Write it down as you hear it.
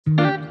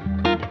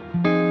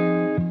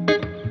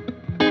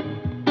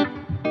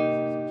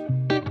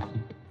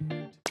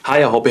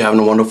Hi, I hope you're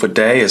having a wonderful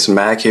day. It's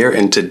Mac here,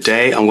 and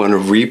today I'm going to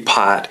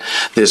repot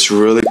this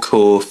really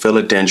cool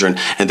philodendron,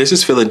 and this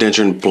is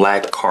philodendron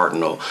black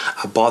cardinal.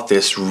 I bought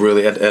this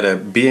really at a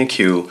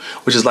B&Q,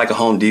 which is like a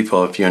Home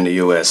Depot if you're in the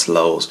US,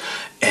 Lowe's,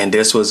 and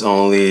this was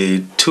only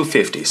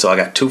 $2.50, so I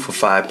got two for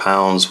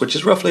 £5, which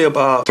is roughly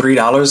about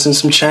 $3 and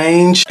some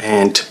change.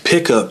 And to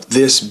pick up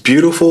this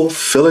beautiful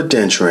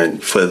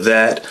philodendron for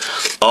that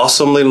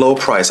awesomely low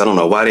price, I don't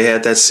know why they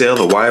had that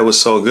sale or why it was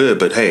so good,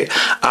 but hey,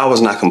 I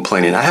was not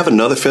complaining. I have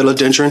another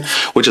philodendron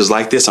which is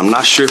like this. I'm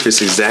not sure if it's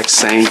the exact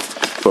same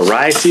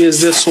variety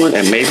as this one,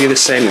 and maybe the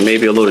same and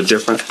maybe a little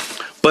different.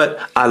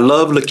 But I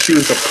love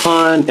Lechuza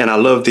pond, and I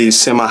love these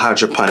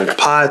semi-hydroponic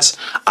pots.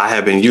 I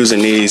have been using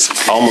these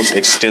almost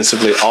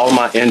extensively. All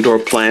my indoor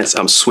plants,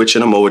 I'm switching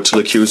them over to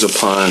Lechuza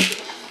pond,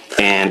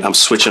 and I'm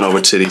switching over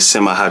to these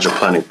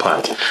semi-hydroponic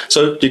pots.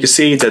 So you can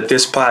see that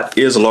this pot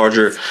is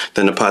larger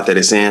than the pot that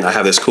it's in. I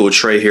have this cool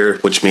tray here,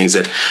 which means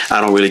that I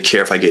don't really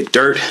care if I get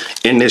dirt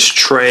in this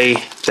tray.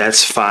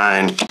 That's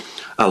fine.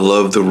 I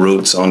love the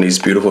roots on these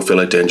beautiful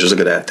philodendrons.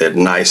 Look at that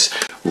nice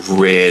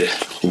red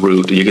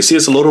root. You can see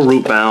it's a little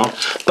root bound,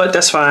 but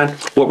that's fine.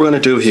 What we're gonna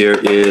do here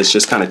is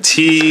just kind of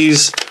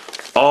tease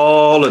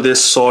all of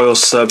this soil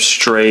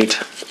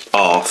substrate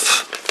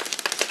off.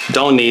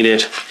 Don't need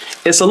it.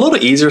 It's a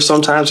little easier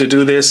sometimes to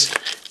do this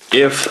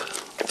if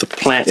the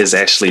plant is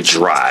actually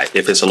dry.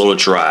 If it's a little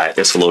dry,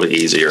 it's a little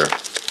easier.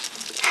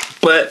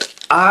 But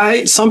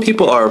some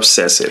people are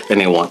obsessive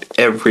and they want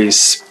every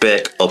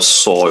speck of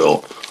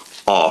soil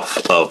off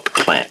of the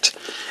plant.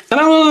 And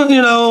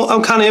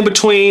I'm kind of in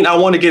between. I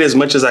want to get as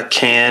much as I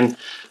can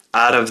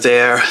out of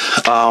there.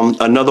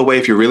 Another way,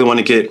 if you really want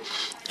to get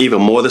even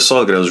more of the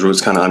soil, get those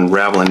roots kind of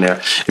unraveling there.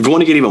 If you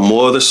want to get even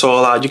more of the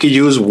soil out, you can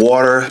use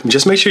water.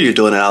 Just make sure you're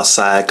doing it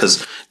outside,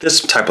 because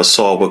this type of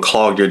soil will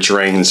clog your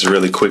drains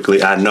really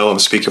quickly. I know, I'm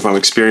speaking from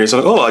experience.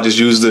 I just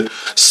used the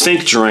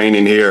sink drain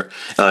in here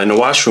in the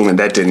washroom, and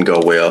that didn't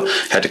go well.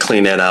 Had to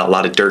clean that out. A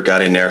lot of dirt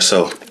got in there,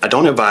 so I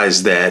don't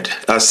advise that.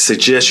 I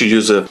suggest you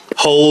use a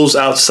hose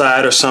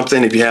outside or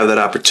something if you have that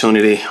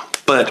opportunity.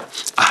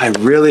 But I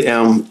really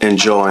am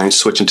enjoying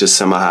switching to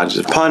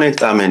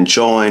semi-hydroponic. I'm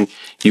enjoying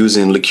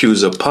using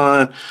Lechuza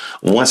pond.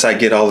 Once I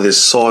get all of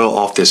this soil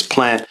off this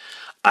plant,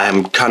 I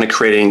am kind of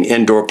creating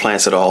indoor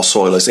plants that are all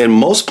soilless. And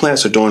most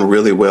plants are doing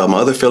really well. My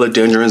other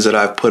philodendrons that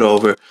I've put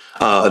over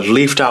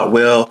leafed out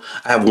well.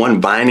 I have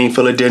one binding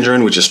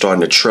philodendron, which is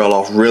starting to trail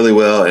off really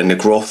well, and the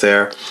growth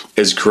there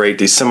is great.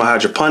 These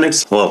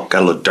semi-hydroponics, well,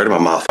 got a little dirt in my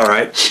mouth. All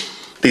right.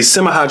 These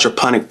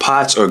semi-hydroponic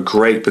pots are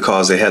great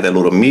because they have that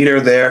little meter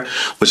there,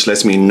 which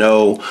lets me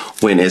know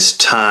when it's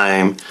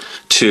time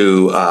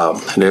to,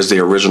 there's the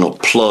original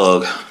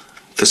plug.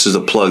 This is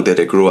the plug that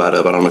it grew out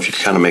of. I don't know if you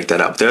can kind of make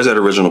that out. There's that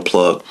original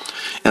plug.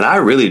 And I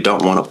really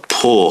don't want to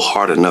pull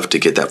hard enough to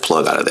get that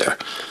plug out of there.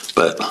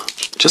 But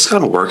just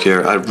kind of work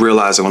here. I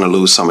realize I want to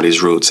lose some of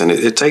these roots, and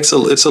it's a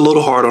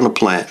little hard on the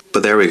plant.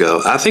 But there we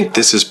go. I think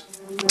this is,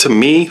 for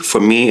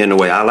me, and the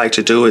way I like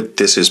to do it,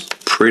 this is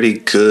pretty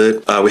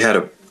good. We had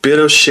a bit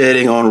of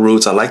shedding on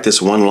roots. I like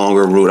this one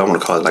longer root. I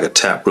want to call it like a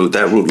tap root.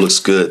 That root looks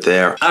good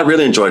there. I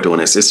really enjoy doing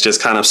this. It's just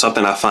kind of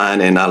something I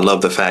find, and I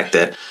love the fact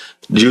that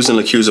using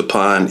Lechuza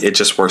pond, it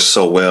just works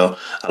so well.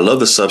 I love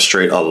the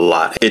substrate a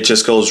lot. It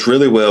just goes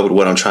really well with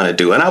what I'm trying to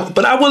do.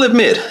 But I will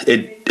admit,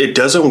 it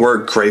doesn't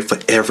work great for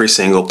every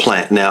single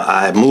plant. Now,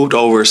 I moved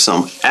over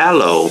some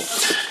aloe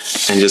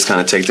and just kind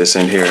of take this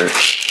in here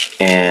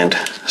and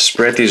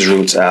spread these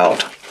roots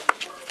out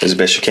as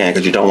best you can,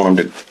 because you don't want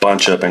them to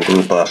bunch up and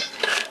group up.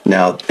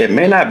 Now, it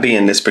may not be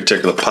in this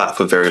particular pot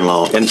for very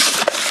long, and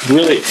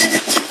really,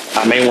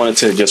 I may want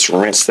to just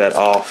rinse that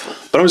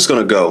off, but I'm just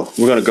gonna go.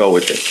 We're gonna go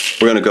with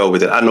it. We're gonna go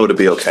with it. I know it'll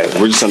be okay.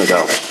 We're just gonna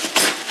go.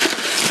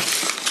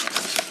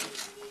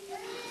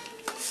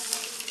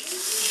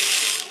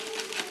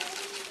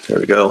 There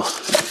we go.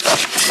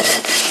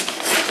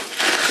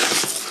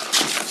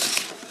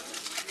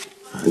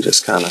 And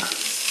just kind of,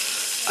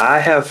 I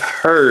have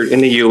heard in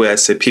the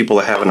US that people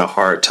are having a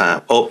hard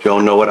time. Oh, you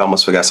don't know what? I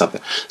almost forgot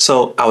something.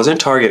 So I was in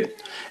Target,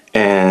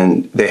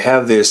 and they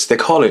have this, they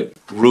call it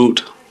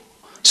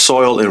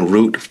soil and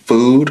root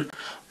food,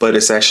 but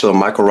it's actually a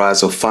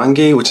mycorrhizal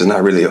fungi, which is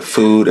not really a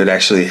food. It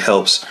actually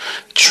helps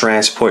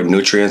transport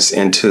nutrients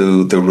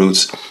into the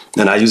roots.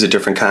 And I use a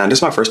different kind. This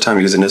is my first time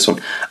using this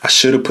one. I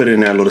should have put it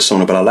in there a little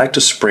sooner, but I like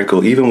to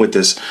sprinkle, even with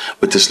this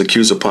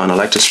Lechuza pond, I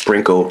like to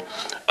sprinkle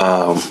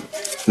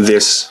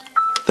this,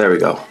 there we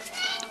go,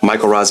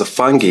 mycorrhizal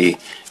fungi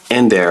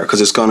in there,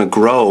 because it's going to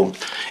grow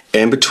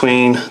in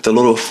between the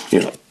little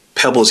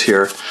pebbles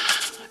here.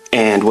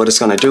 And what it's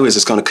going to do is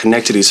it's going to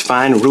connect to these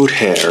fine root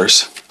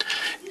hairs,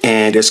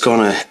 and it's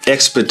going to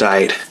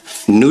expedite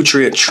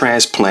nutrient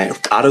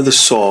transplant out of the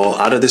soil,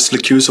 out of this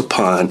Lechuza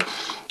pond,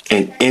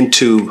 and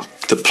into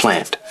the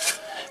plant.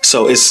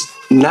 So it's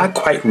not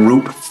quite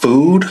root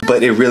food,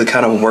 but it really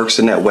kind of works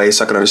in that way,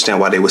 so I can understand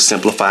why they would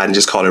simplify it and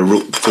just call it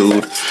root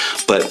food.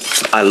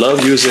 But I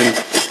love using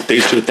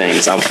these two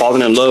things. I'm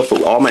falling in love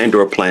with all my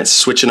indoor plants,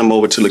 switching them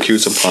over to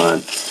Lechuza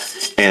Pond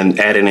and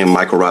adding in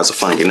mycorrhizal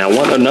fungi. Now,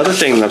 another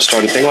thing that I'm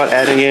starting to think about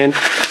adding in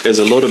is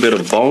a little bit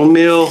of bone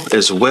meal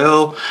as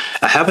well.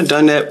 I haven't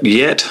done that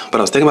yet, but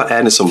I was thinking about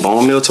adding some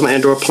bone meal to my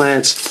indoor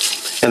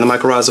plants and the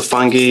mycorrhizal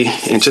fungi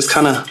and just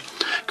kind of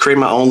create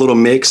my own little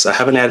mix. I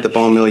haven't added the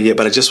bone meal yet,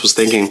 but I just was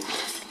thinking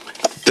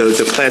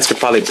the plants could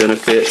probably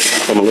benefit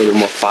from a little bit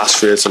more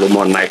phosphorus, a little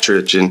more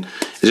nitrogen.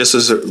 It just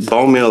as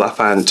bone meal, I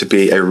find to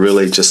be a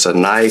really just a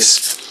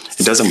nice,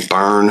 it doesn't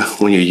burn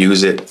when you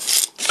use it,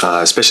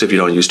 especially if you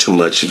don't use too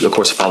much. Of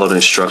course, follow the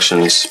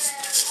instructions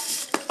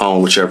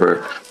on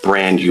whichever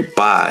brand you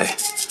buy,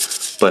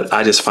 but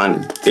I just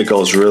find it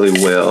goes really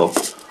well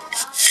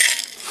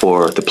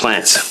for the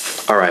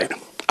plants. All right,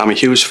 I'm a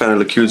huge fan of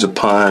Lechuza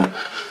Pond.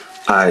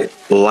 I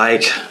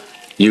like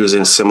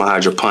using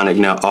semi-hydroponic.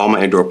 Now all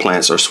my indoor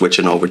plants are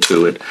switching over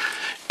to it.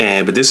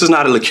 But this is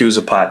not a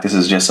Lechuza pot. This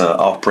is just an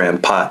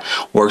off-brand pot.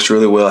 Works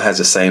really well, has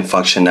the same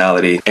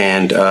functionality.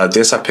 And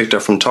this I picked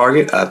up from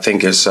Target. I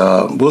think it's,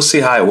 we'll see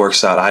how it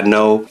works out. I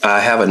know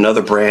I have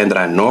another brand that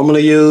I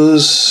normally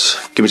use.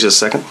 Give me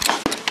just a second.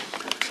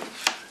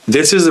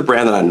 This is the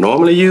brand that I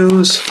normally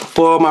use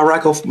for my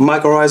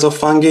mycorrhizal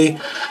fungi.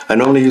 I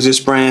normally use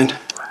this brand,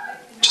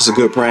 just a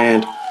good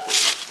brand.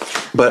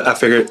 But I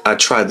figured I'd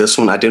try this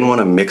one. I didn't want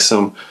to mix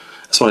them.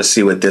 I just want to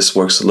see what this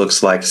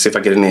looks like, see if I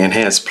get any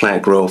enhanced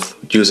plant growth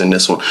using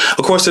this one.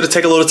 Of course, it'll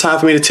take a little time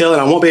for me to tell,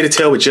 and I won't be able to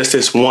tell with just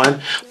this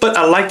one, but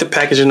I like the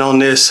packaging on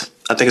this.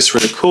 I think it's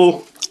really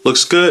cool.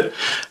 Looks good.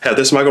 I have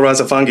this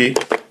mycorrhizal fungi,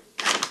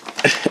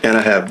 and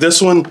I have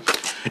this one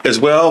as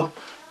well.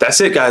 That's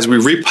it, guys. We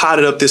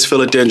repotted up this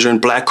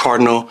philodendron, black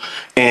cardinal,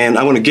 and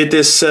I'm gonna get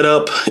this set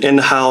up in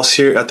the house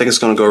here. I think it's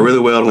gonna go really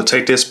well. I'm gonna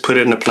take this, put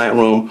it in the plant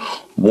room,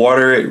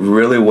 water it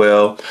really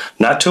well.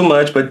 Not too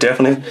much, but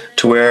definitely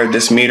to where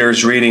this meter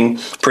is reading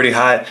pretty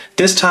high.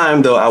 This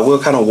time though, I will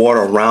kind of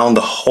water around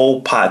the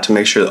whole pot to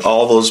make sure that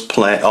all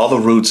the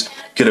roots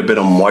get a bit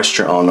of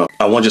moisture on them.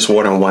 I won't just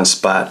water in one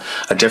spot.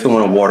 I definitely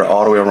want to water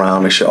all the way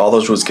around, make sure all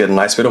those roots get a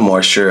nice bit of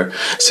moisture.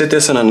 Sit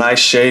this in a nice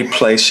shady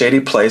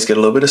place, get a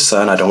little bit of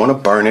sun. I don't want to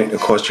burn it. Of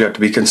course, you have to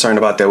be concerned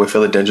about that with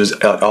philodendrons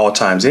at all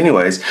times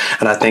anyways,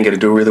 and I think it'll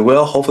do really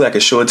well. Hopefully I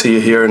can show it to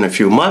you here in a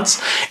few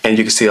months, and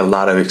you can see a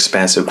lot of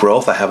expansive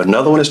growth. I have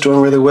another one that's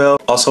doing really well,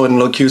 also in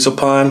Lechuza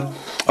Pond.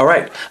 All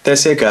right,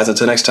 that's it, guys.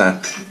 Until next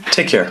time,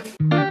 take care.